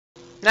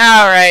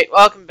Alright,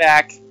 welcome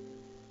back.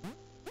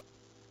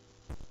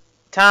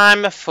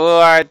 Time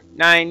for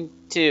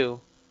 9-2.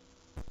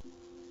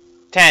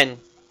 10.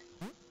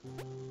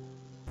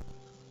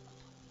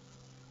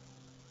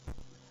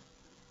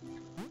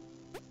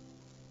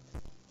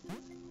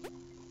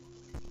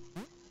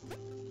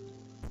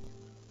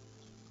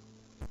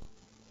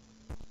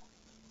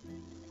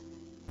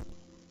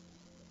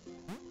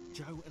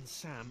 Joe and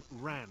Sam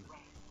ran.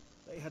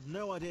 They had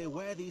no idea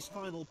where these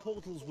final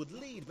portals would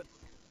lead, but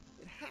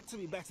it had to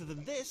be better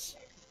than this.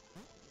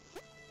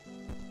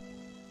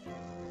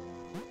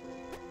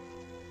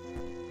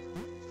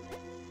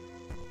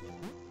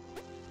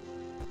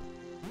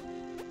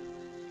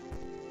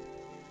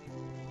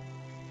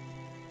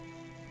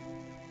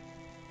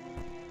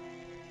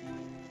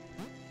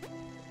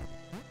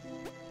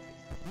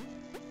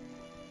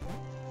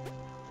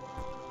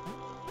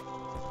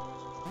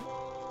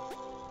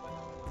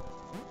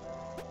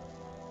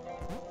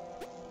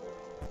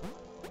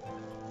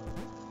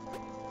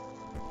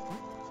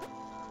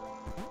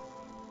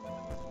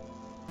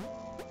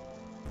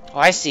 Oh,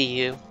 I see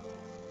you.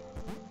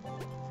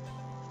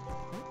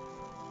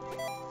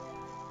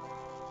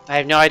 I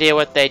have no idea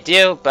what they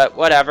do, but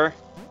whatever.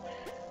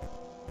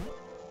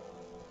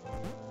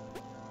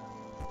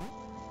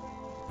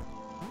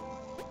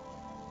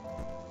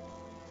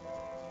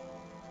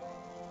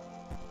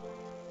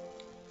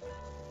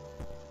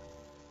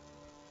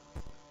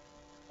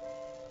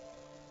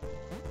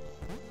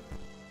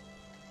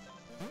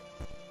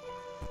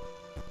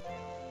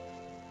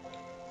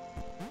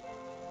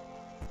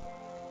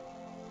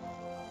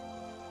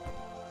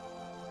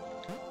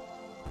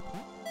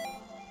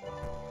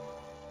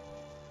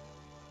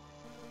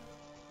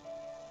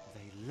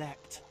 They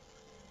leapt.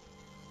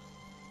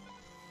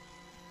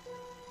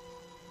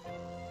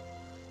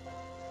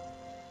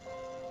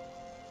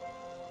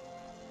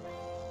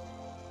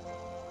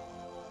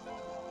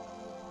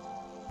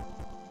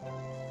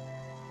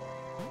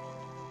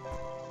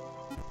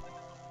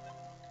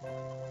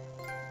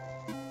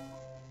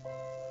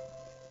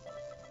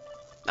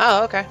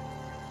 Oh, okay.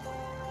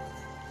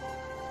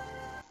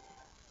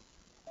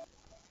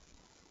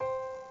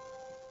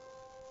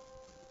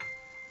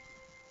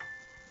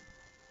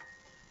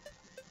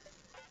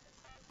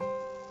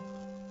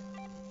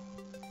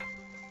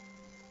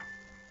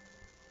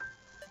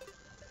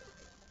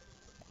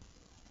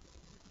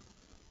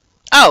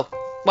 Oh,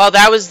 well,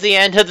 that was the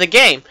end of the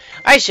game.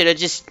 I should have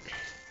just...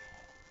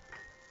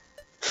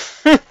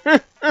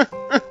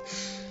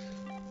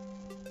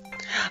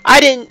 I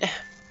didn't...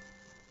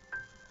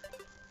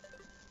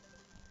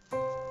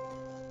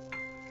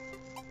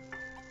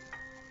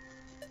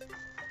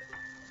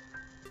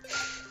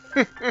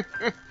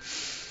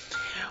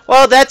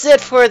 Well, that's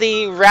it for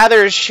the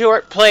rather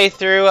short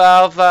playthrough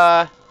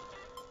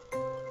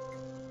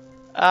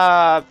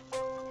of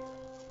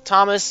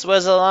Thomas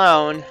Was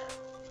Alone.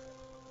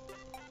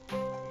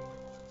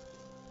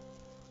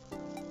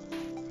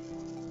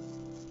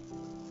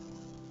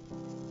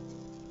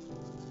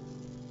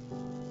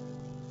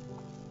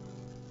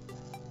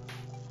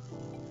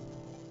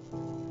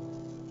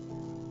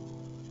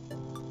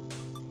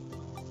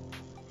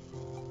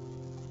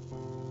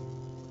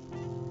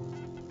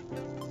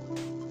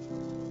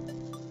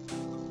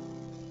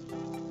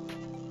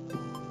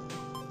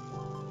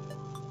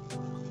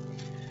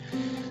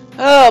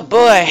 Oh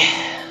boy.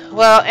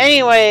 Well,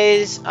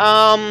 anyways,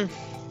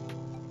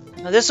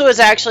 this was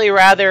actually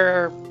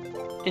rather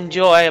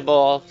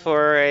enjoyable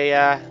for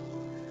a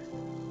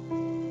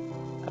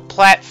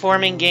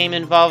platforming game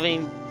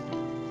involving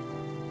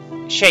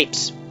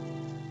shapes.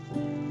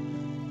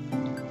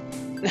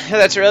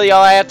 That's really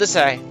all I have to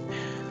say.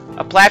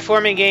 A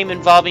platforming game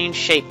involving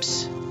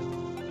shapes.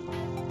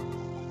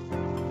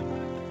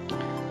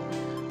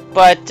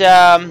 But,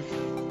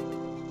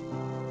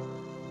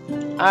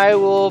 I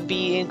will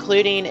be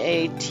including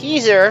a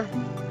teaser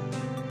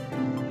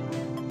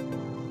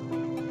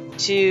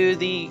to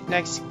the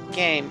next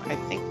game. I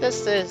think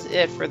this is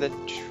it for the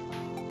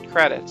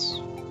credits.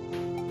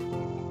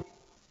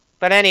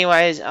 But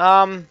anyways,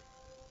 but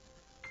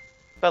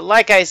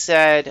like I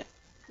said,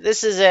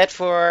 this is it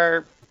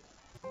for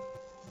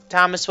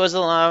Thomas Was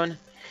Alone.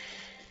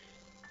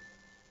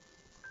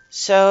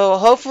 So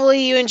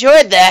hopefully you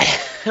enjoyed that,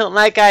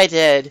 like I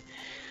did.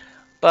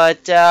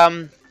 But,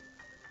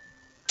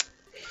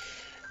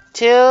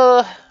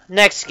 till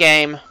next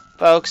game,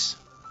 folks.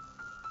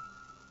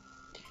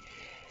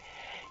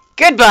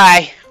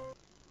 Goodbye.